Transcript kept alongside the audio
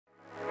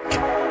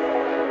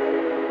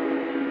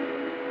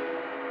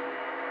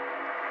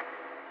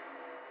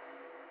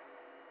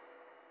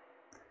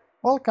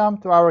Welcome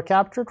to our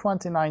Capture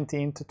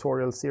 2019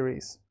 tutorial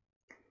series.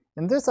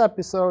 In this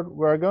episode,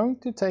 we're going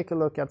to take a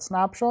look at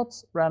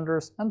snapshots,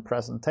 renders, and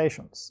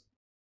presentations.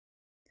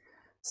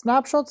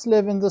 Snapshots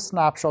live in the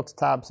Snapshot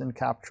tabs in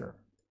Capture.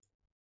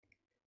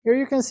 Here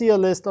you can see a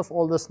list of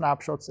all the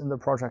snapshots in the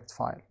project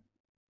file.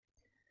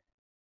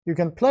 You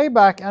can play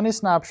back any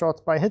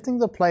snapshot by hitting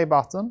the play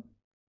button,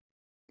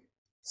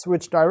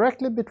 switch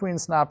directly between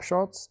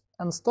snapshots,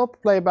 and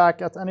stop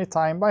playback at any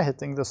time by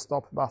hitting the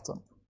stop button.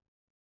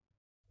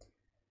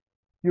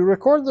 You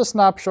record the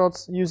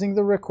snapshots using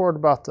the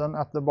record button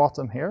at the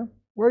bottom here,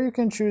 where you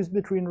can choose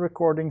between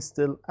recording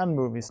still and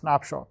movie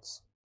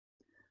snapshots.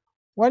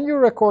 When you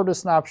record a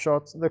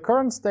snapshot, the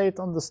current state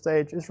on the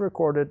stage is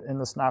recorded in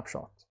the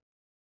snapshot.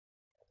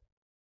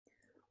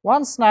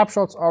 Once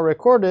snapshots are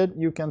recorded,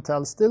 you can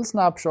tell still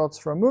snapshots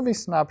from movie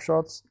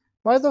snapshots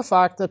by the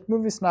fact that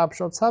movie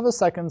snapshots have a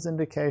seconds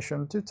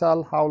indication to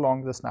tell how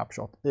long the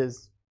snapshot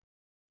is.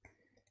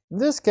 In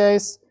this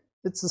case,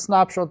 it's a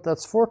snapshot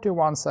that's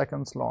 41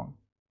 seconds long.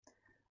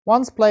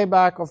 Once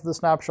playback of the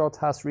snapshot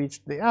has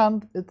reached the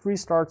end, it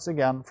restarts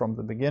again from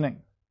the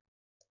beginning.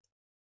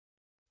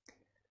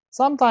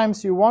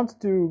 Sometimes you want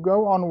to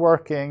go on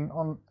working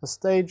on a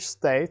stage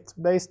state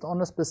based on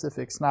a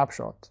specific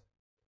snapshot.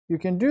 You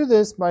can do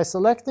this by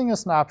selecting a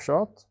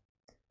snapshot,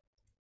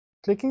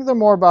 clicking the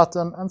More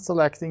button and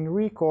selecting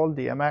Recall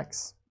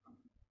DMX.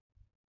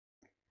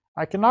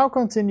 I can now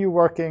continue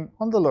working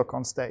on the look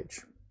on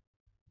stage.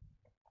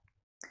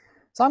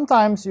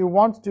 Sometimes you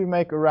want to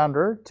make a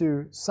render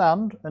to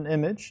send an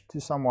image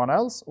to someone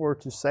else or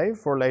to save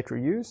for later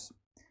use.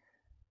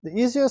 The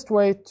easiest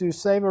way to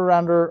save a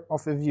render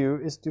of a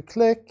view is to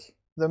click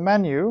the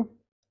menu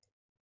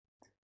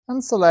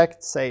and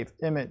select Save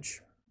Image.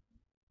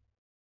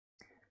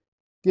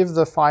 Give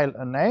the file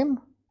a name,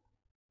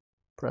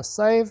 press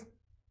Save.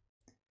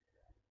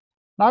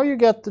 Now you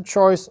get the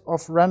choice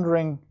of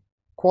rendering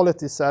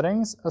quality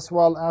settings as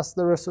well as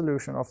the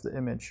resolution of the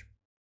image.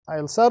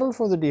 I'll settle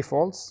for the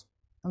defaults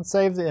and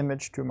save the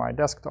image to my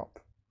desktop.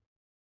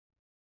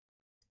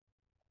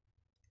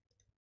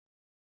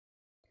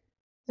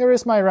 Here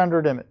is my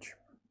rendered image.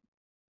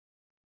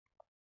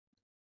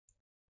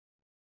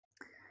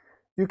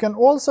 You can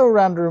also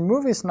render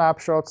movie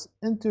snapshots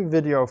into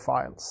video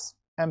files,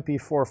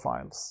 MP4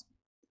 files.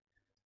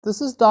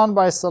 This is done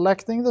by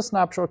selecting the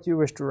snapshot you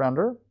wish to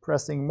render,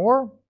 pressing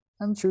More,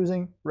 and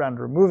choosing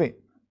Render Movie.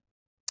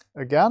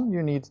 Again,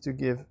 you need to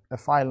give a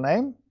file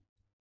name,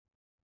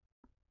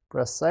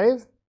 press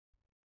Save.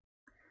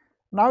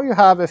 Now you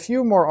have a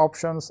few more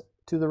options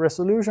to the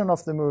resolution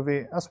of the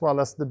movie as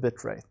well as the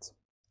bitrate.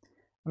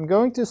 I'm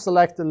going to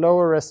select the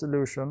lower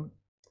resolution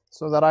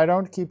so that I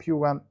don't keep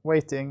you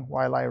waiting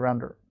while I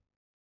render.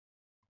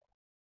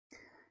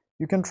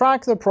 You can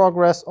track the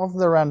progress of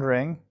the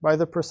rendering by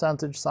the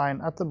percentage sign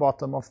at the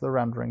bottom of the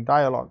rendering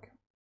dialog.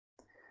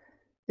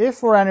 If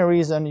for any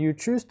reason you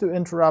choose to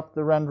interrupt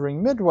the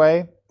rendering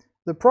midway,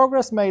 the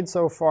progress made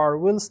so far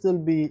will still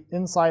be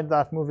inside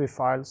that movie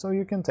file so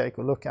you can take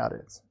a look at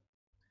it.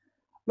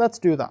 Let's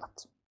do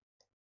that.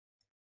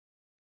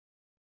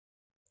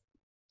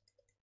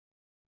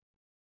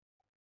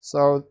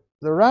 So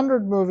the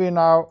rendered movie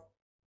now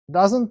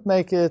doesn't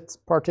make it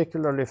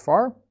particularly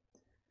far,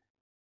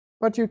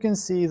 but you can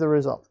see the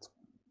result.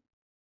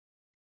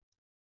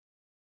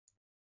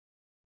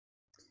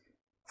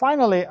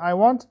 Finally, I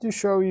want to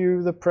show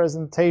you the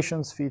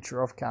presentations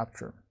feature of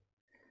Capture.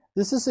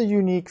 This is a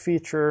unique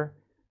feature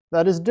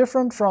that is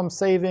different from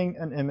saving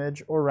an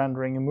image or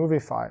rendering a movie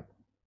file.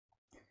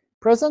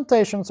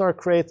 Presentations are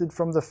created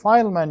from the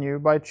File menu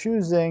by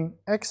choosing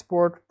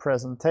Export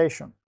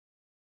Presentation.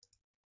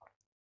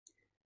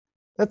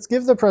 Let's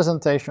give the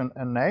presentation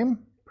a name,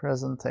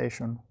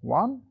 Presentation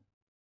 1,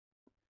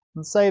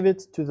 and save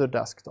it to the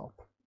desktop.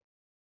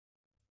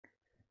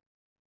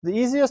 The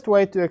easiest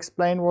way to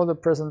explain what a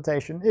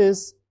presentation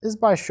is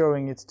by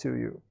showing it to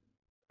you.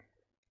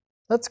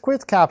 Let's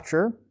quit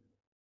Capture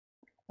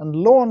and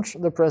launch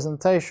the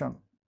presentation.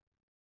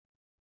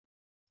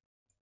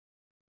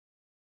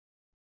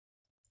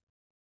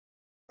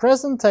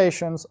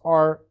 Presentations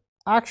are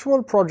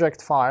actual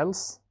project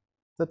files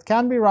that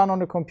can be run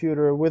on a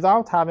computer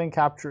without having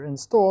Capture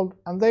installed,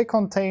 and they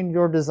contain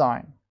your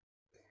design.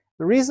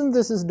 The reason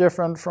this is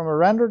different from a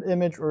rendered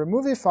image or a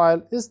movie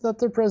file is that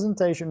the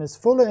presentation is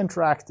fully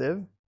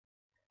interactive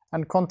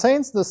and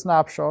contains the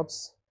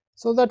snapshots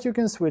so that you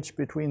can switch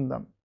between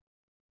them.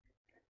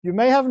 You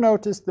may have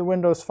noticed the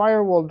Windows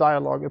Firewall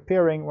dialog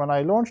appearing when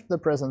I launched the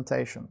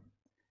presentation.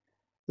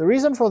 The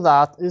reason for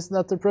that is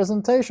that the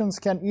presentations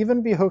can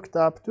even be hooked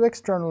up to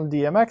external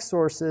DMX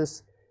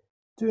sources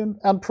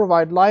and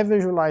provide live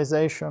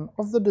visualization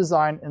of the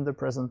design in the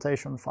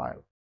presentation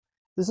file.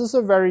 This is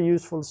a very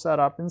useful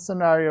setup in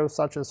scenarios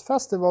such as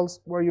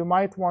festivals where you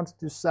might want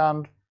to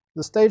send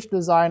the stage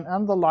design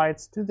and the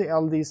lights to the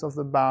LDs of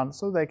the band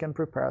so they can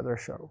prepare their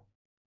show.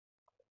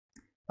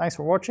 Thanks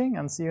for watching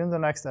and see you in the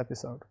next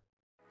episode.